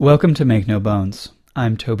Welcome to Make No Bones.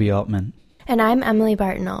 I'm Toby Altman. And I'm Emily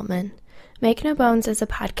Barton Altman. Make No Bones is a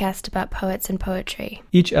podcast about poets and poetry.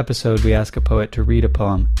 Each episode we ask a poet to read a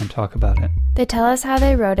poem and talk about it. They tell us how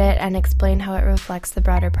they wrote it and explain how it reflects the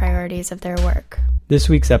broader priorities of their work. This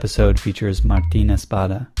week's episode features Martín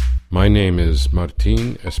Espada. My name is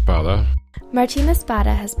Martín Espada. Martín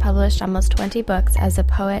Espada has published almost 20 books as a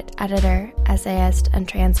poet, editor, essayist, and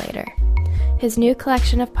translator. His new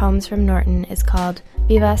collection of poems from Norton is called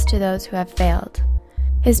Vivas to Those Who Have Failed.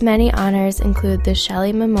 His many honors include the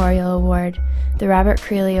Shelley Memorial Award, the Robert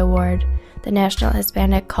Creeley Award, the National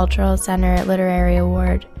Hispanic Cultural Center Literary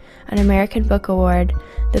Award, an American Book Award,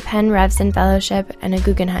 the Penn Revson Fellowship, and a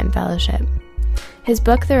Guggenheim Fellowship. His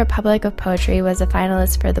book, The Republic of Poetry, was a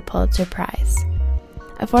finalist for the Pulitzer Prize.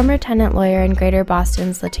 A former tenant lawyer in Greater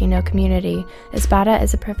Boston's Latino community, Espada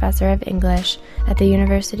is a professor of English at the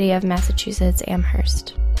University of Massachusetts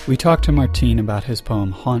Amherst. We talked to Martín about his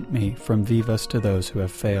poem Haunt Me, From Vivas to Those Who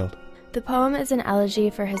Have Failed. The poem is an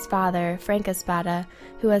elegy for his father, Frank Espada,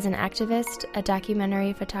 who was an activist, a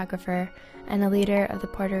documentary photographer, and a leader of the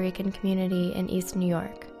Puerto Rican community in East New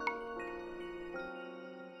York.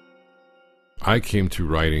 I came to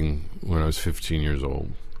writing when I was 15 years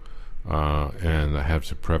old. And I have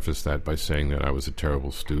to preface that by saying that I was a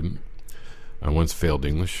terrible student. I once failed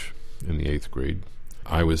English in the 8th grade.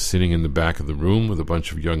 I was sitting in the back of the room with a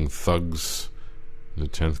bunch of young thugs in the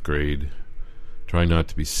 10th grade, trying not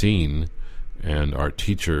to be seen, and our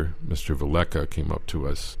teacher, Mr. Valeka, came up to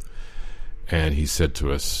us, and he said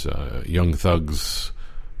to us, young thugs,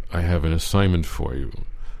 I have an assignment for you.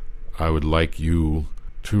 I would like you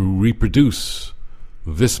to reproduce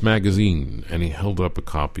this magazine, and he held up a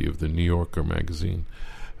copy of the New Yorker magazine.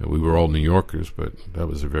 We were all New Yorkers, but that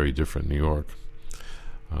was a very different New York.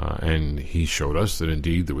 And he showed us that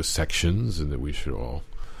indeed there were sections, and that we should all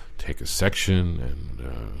take a section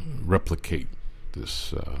and replicate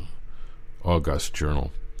this august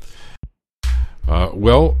journal.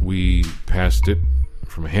 Well, we passed it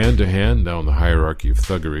from hand to hand down the hierarchy of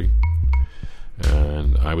thuggery,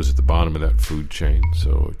 and I was at the bottom of that food chain,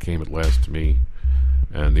 so it came at last to me.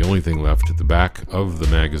 And the only thing left at the back of the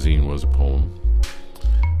magazine was a poem.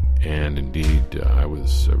 And indeed, I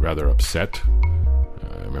was rather upset.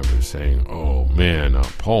 I remember saying, oh man, a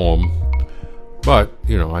poem. But,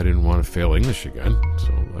 I didn't want to fail English again.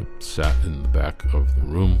 So I sat in the back of the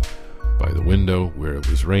room by the window where it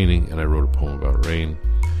was raining, and I wrote a poem about rain.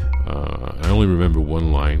 I only remember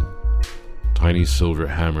one line, tiny silver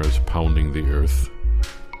hammers pounding the earth,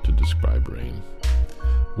 to describe rain.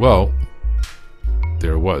 Well,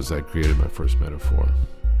 there it was. I created my first metaphor,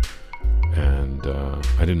 and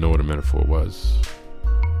I didn't know what a metaphor was.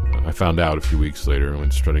 I found out a few weeks later and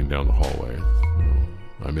went strutting down the hallway.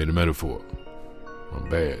 I made a metaphor. I'm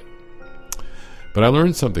bad. But I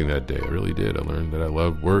learned something that day. I really did. I learned that I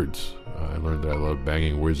loved words. I learned that I loved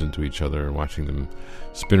banging words into each other and watching them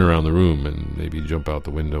spin around the room and maybe jump out the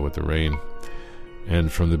window with the rain.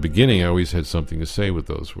 And from the beginning, I always had something to say with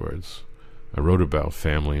those words. I wrote about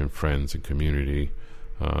family and friends and community,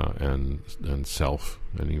 and self,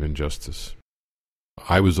 and even justice.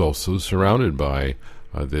 I was also surrounded by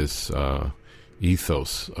this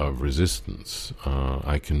ethos of resistance.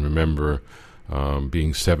 I can remember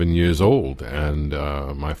being 7 years old and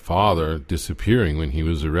my father disappearing when he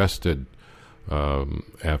was arrested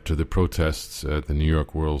after the protests at the New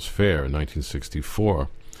York World's Fair in 1964.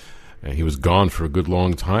 And he was gone for a good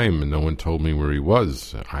long time, and no one told me where he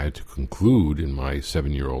was. I had to conclude in my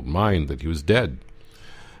 7-year-old mind that he was dead.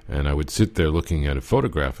 And I would sit there looking at a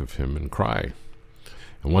photograph of him and cry.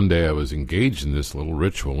 And one day I was engaged in this little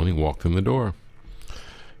ritual when he walked in the door.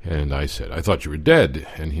 And I said, I thought you were dead.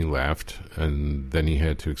 And he laughed. And then he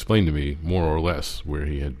had to explain to me, more or less, where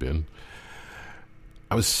he had been.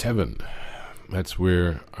 I was 7. That's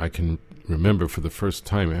where I can remember for the first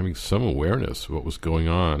time having some awareness of what was going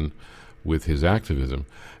on with his activism.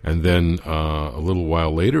 And then a little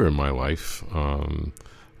while later in my life,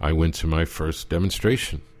 I went to my first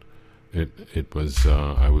demonstration. It was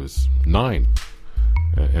I was 9,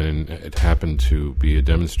 and it happened to be a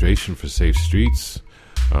demonstration for safe streets.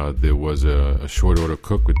 There was a short order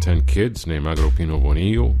cook with 10 kids named Agropino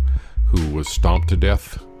Bonillo, who was stomped to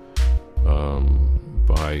death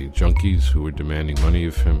by junkies who were demanding money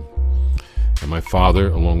of him. And my father,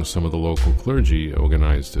 along with some of the local clergy,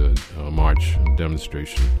 organized a march and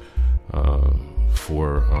demonstration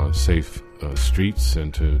for safe streets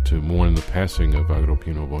and to mourn the passing of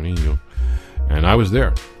Agropino Bonillo. And I was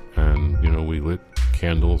there. And, we lit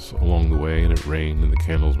candles along the way, and it rained, and the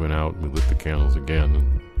candles went out, and we lit the candles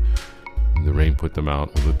again. And the rain put them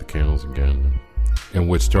out, we lit the candles again. And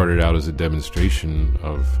what started out as a demonstration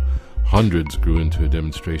of hundreds grew into a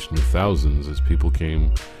demonstration of thousands as people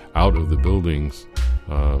came out of the buildings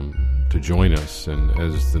to join us. And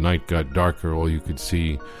as the night got darker, all you could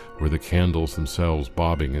see were the candles themselves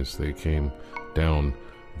bobbing as they came down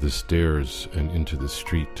the stairs and into the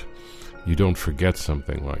street. You don't forget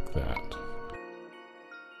something like that.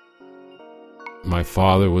 My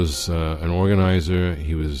father was an organizer,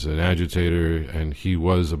 he was an agitator, and he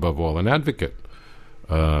was, above all, an advocate.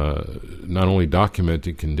 Not only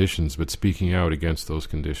documenting conditions, but speaking out against those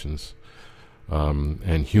conditions,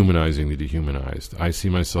 and humanizing the dehumanized. I see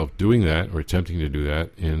myself doing that, or attempting to do that,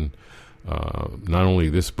 in not only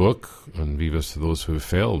this book, and Vivas to Those Who Have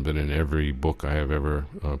Failed, but in every book I have ever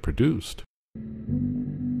produced.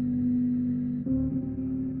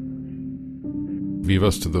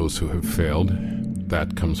 Vivas to Those Who Have Failed,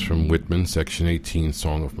 that comes from Whitman, Section 18,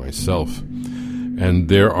 Song of Myself. And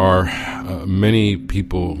there are many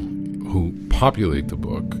people who populate the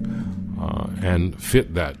book and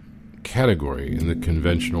fit that category in the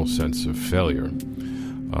conventional sense of failure.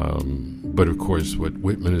 But of course, what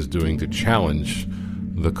Whitman is doing to challenge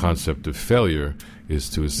the concept of failure is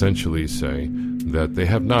to essentially say that they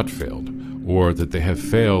have not failed, or that they have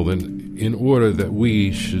failed in order that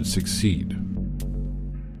we should succeed.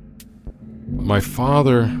 My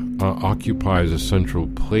father occupies a central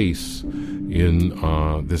place in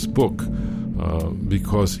this book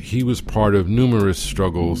because he was part of numerous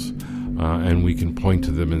struggles, and we can point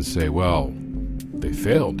to them and say, well, they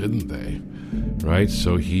failed, didn't they? Right?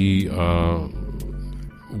 So he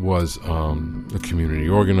was a community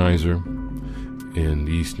organizer in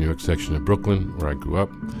the East New York section of Brooklyn, where I grew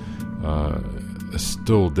up, a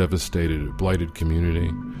still devastated, blighted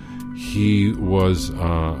community. He was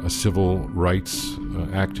a civil rights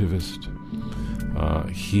activist.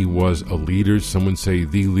 He was a leader, some would say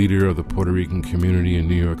the leader of the Puerto Rican community in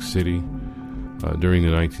New York City during the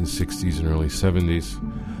 1960s and early 70s.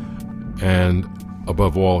 And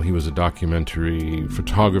above all, he was a documentary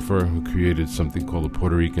photographer who created something called the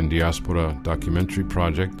Puerto Rican Diaspora Documentary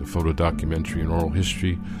Project, a photo documentary and oral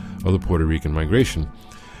history of the Puerto Rican migration.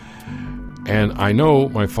 And I know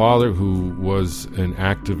my father, who was an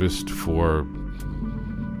activist for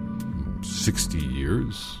 60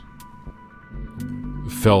 years,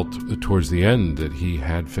 felt towards the end that he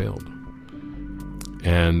had failed.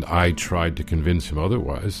 And I tried to convince him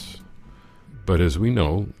otherwise. But as we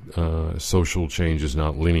know, social change is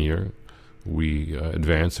not linear. We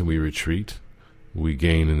advance and we retreat. We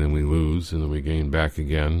gain and then we lose, and then we gain back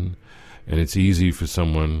again. And it's easy for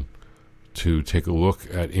someone to take a look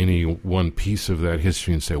at any one piece of that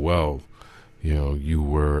history and say, well, you know, you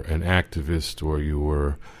were an activist, or you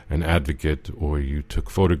were an advocate, or you took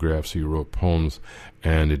photographs, or you wrote poems,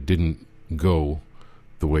 and it didn't go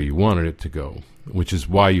the way you wanted it to go, which is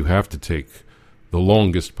why you have to take the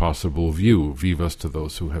longest possible view, Vivas to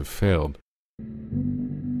Those Who Have Failed.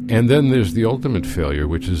 And then there's the ultimate failure,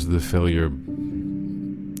 which is the failure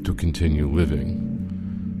to continue living,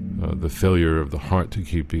 the failure of the heart to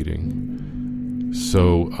keep beating.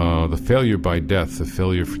 So the failure by death, the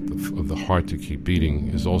failure of the heart to keep beating,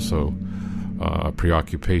 is also a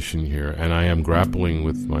preoccupation here. And I am grappling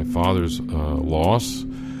with my father's loss,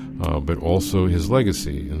 but also his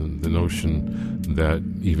legacy, and the notion that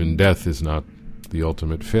even death is not the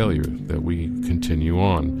ultimate failure, that we continue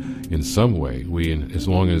on in some way. As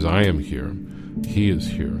long as I am here, he is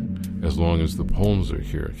here. As long as the poems are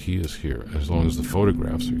here, he is here. As long as the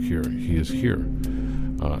photographs are here, he is here.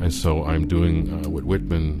 And so I'm doing what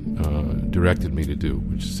Whitman directed me to do,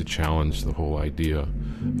 which is to challenge the whole idea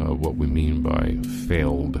of what we mean by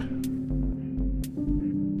failed.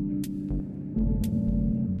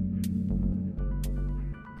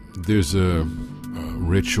 There's a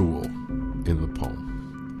ritual in the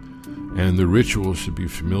poem, and the ritual should be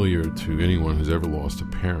familiar to anyone who's ever lost a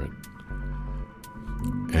parent.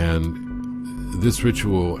 And this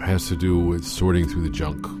ritual has to do with sorting through the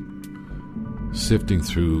junk, sifting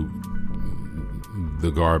through the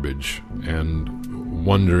garbage, and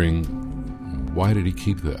wondering, why did he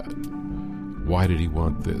keep that? Why did he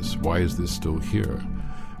want this? Why is this still here?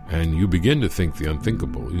 And you begin to think the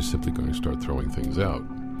unthinkable. You're simply going to start throwing things out.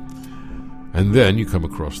 And then you come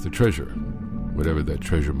across the treasure. Whatever that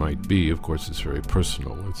treasure might be, of course, it's very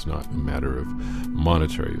personal. It's not a matter of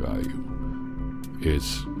monetary value.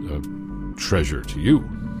 It's a treasure to you.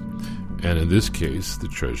 And in this case, the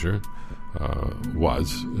treasure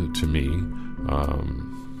was, to me,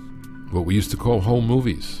 what we used to call home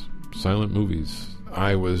movies, silent movies.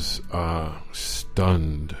 I was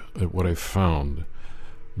stunned at what I found,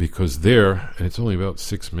 because there, and it's only about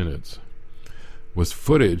 6 minutes, was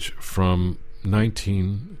footage from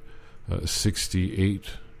 1968,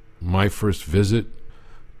 my first visit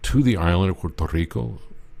to the island of Puerto Rico,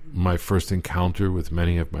 my first encounter with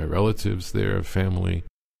many of my relatives there, family.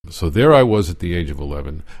 So there I was at the age of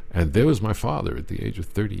 11, and there was my father at the age of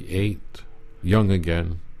 38, young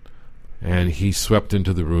again, and he swept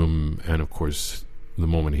into the room, and of course, the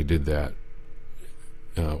moment he did that,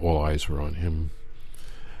 all eyes were on him.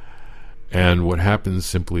 And what happens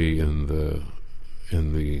simply in the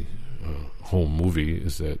whole movie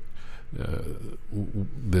is that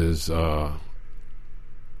there's a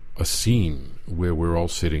scene where we're all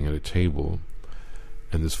sitting at a table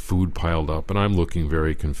and there's food piled up, and I'm looking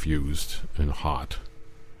very confused and hot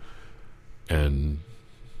and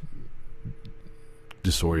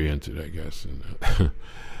disoriented, I guess. And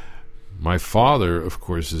my father, of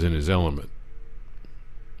course, is in his element.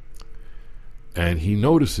 And he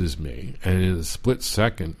notices me, and in a split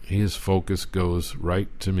second, his focus goes right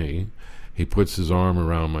to me. He puts his arm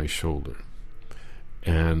around my shoulder.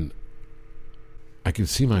 And I can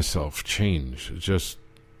see myself change, just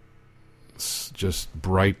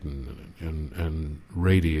brighten and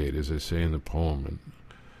radiate, as I say in the poem, and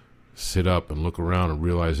sit up and look around and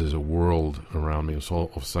realize there's a world around me. So all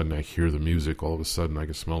of a sudden I hear the music. All of a sudden I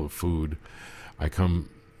can smell the food. I come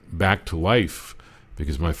back to life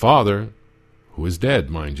because my father, who is dead,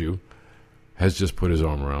 mind you, has just put his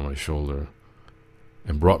arm around my shoulder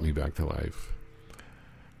and brought me back to life.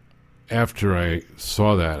 After I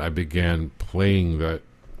saw that, I began playing that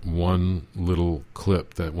one little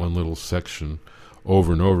clip, that one little section,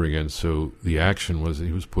 over and over again. So the action was that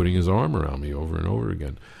he was putting his arm around me over and over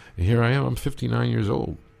again. And here I am, I'm 59 years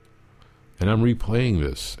old, and I'm replaying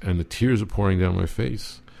this, and the tears are pouring down my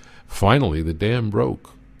face. Finally, the dam broke.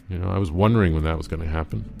 I was wondering when that was going to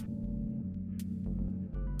happen.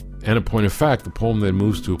 And a point of fact, the poem then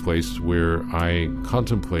moves to a place where I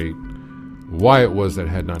contemplate why it was that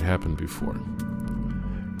had not happened before.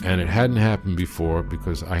 And it hadn't happened before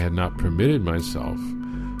because I had not permitted myself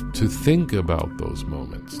to think about those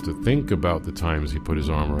moments, to think about the times he put his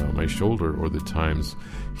arm around my shoulder, or the times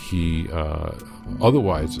he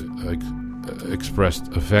otherwise expressed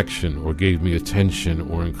affection or gave me attention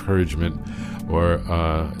or encouragement, or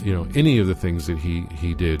any of the things that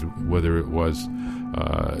he did, whether it was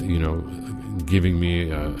giving me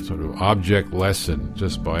a sort of object lesson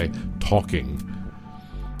just by talking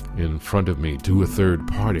in front of me to a third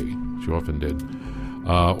party, which he often did,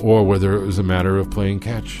 or whether it was a matter of playing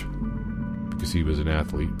catch, because he was an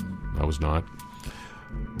athlete, I was not.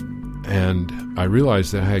 And I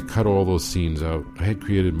realized that I had cut all those scenes out. I had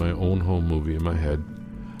created my own home movie in my head.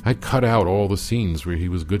 I had cut out all the scenes where he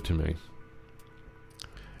was good to me.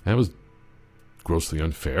 And it was grossly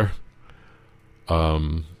unfair.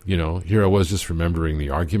 Here I was just remembering the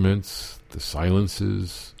arguments, the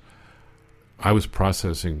silences. I was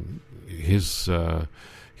processing his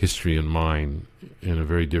history and mine in a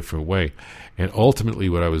very different way. And ultimately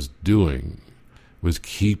what I was doing was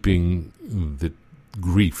keeping the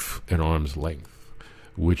grief at arm's length,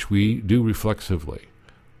 which we do reflexively,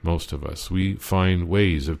 most of us. We find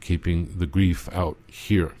ways of keeping the grief out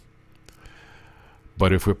here.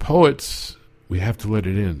 But if we're poets, we have to let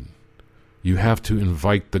it in. You have to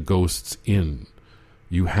invite the ghosts in.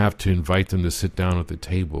 You have to invite them to sit down at the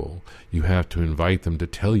table. You have to invite them to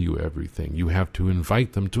tell you everything. You have to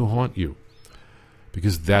invite them to haunt you.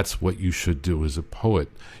 Because that's what you should do as a poet.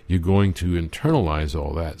 You're going to internalize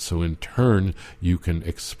all that, so in turn you can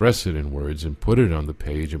express it in words and put it on the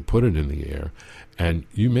page and put it in the air. And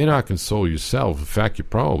you may not console yourself. In fact, you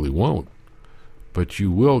probably won't. But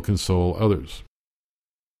you will console others.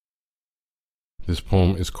 This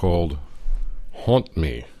poem is called Haunt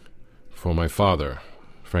Me, for my father,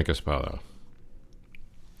 Frank Espada.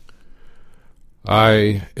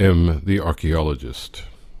 I am the archaeologist.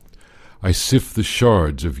 I sift the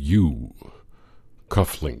shards of you,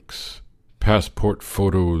 cufflinks, passport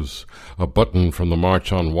photos, a button from the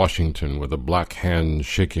March on Washington with a black hand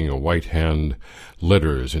shaking a white hand,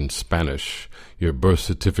 letters in Spanish, your birth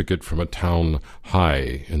certificate from a town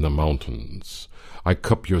high in the mountains. I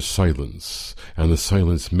cup your silence, and the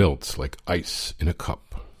silence melts like ice in a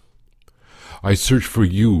cup. I search for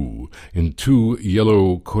you in 2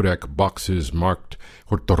 yellow Kodak boxes marked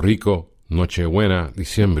Puerto Rico, Nochebuena,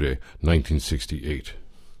 Diciembre, 1968.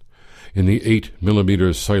 In the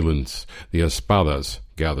 8mm silence, the Espadas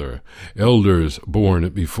gather, elders born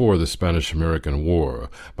before the Spanish-American War,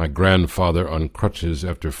 my grandfather on crutches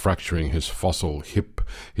after fracturing his fossil hip,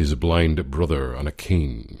 his blind brother on a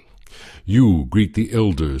cane. You greet the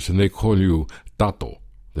elders, and they call you Tato,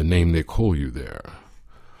 the name they call you there.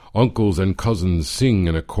 Uncles and cousins sing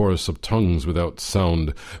in a chorus of tongues without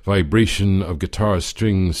sound, vibration of guitar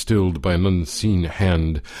strings stilled by an unseen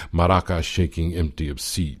hand, maraca shaking empty of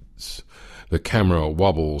seeds. The camera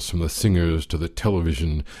wobbles from the singers to the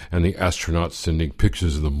television and the astronauts sending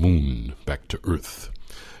pictures of the moon back to Earth.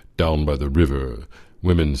 Down by the river,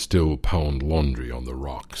 women still pound laundry on the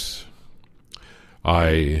rocks.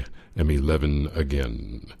 I am 11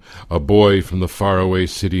 again, a boy from the faraway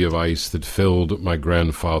city of ice that felled my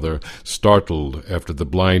grandfather, startled after the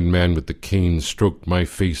blind man with the cane stroked my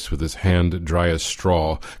face with his hand dry as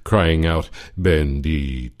straw, crying out,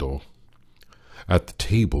 "Bendito." At the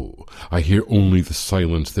table, I hear only the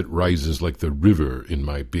silence that rises like the river in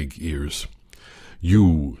my big ears.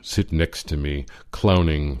 You sit next to me,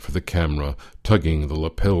 clowning for the camera, tugging the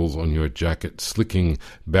lapels on your jacket, slicking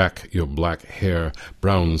back your black hair,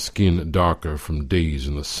 brown skin darker from days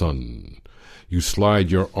in the sun. You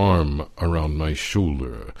slide your arm around my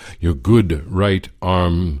shoulder, your good right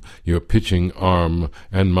arm, your pitching arm,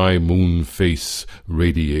 and my moon face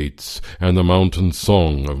radiates, and the mountain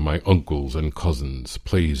song of my uncles and cousins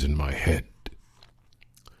plays in my head.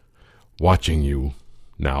 Watching you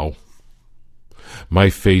now. My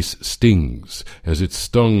face stings as it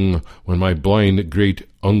stung when my blind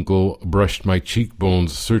great-uncle brushed my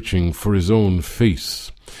cheekbones searching for his own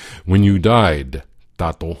face. When you died,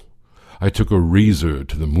 Tato, I took a razor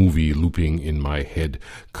to the movie looping in my head,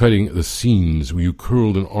 cutting the scenes where you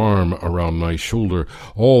curled an arm around my shoulder,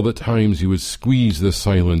 all the times you would squeeze the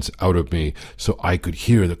silence out of me so I could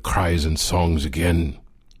hear the cries and songs again.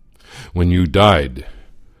 When you died,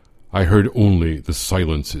 I heard only the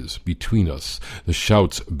silences between us, the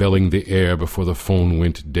shouts belling the air before the phone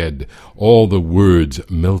went dead, all the words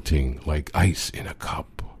melting like ice in a cup.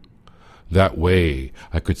 That way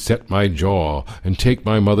I could set my jaw and take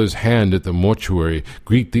my mother's hand at the mortuary,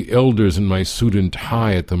 greet the elders in my suit and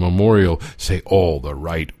tie at the memorial, say all the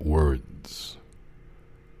right words.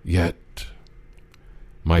 Yet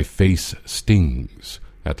my face stings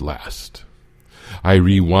at last. I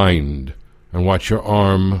rewind and watch your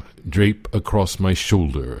arm drape across my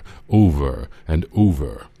shoulder, over and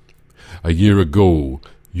over. A year ago,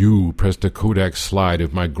 you pressed a Kodak slide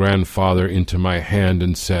of my grandfather into my hand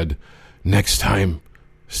and said, "Next time,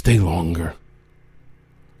 stay longer."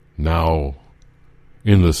 Now,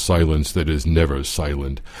 in the silence that is never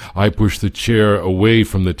silent, I push the chair away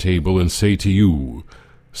from the table and say to you,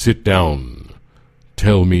 "Sit down.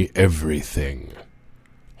 Tell me everything.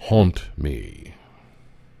 Haunt me."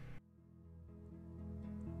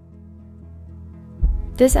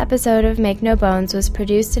 This episode of Make No Bones was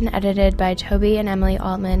produced and edited by Toby and Emily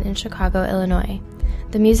Altman in Chicago, Illinois.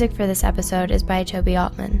 The music for this episode is by Toby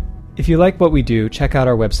Altman. If you like what we do, check out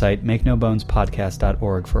our website,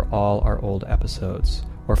 makenobonespodcast.org, for all our old episodes,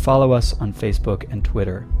 or follow us on Facebook and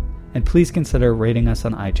Twitter. And please consider rating us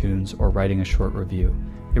on iTunes or writing a short review.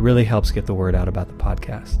 It really helps get the word out about the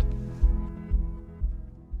podcast.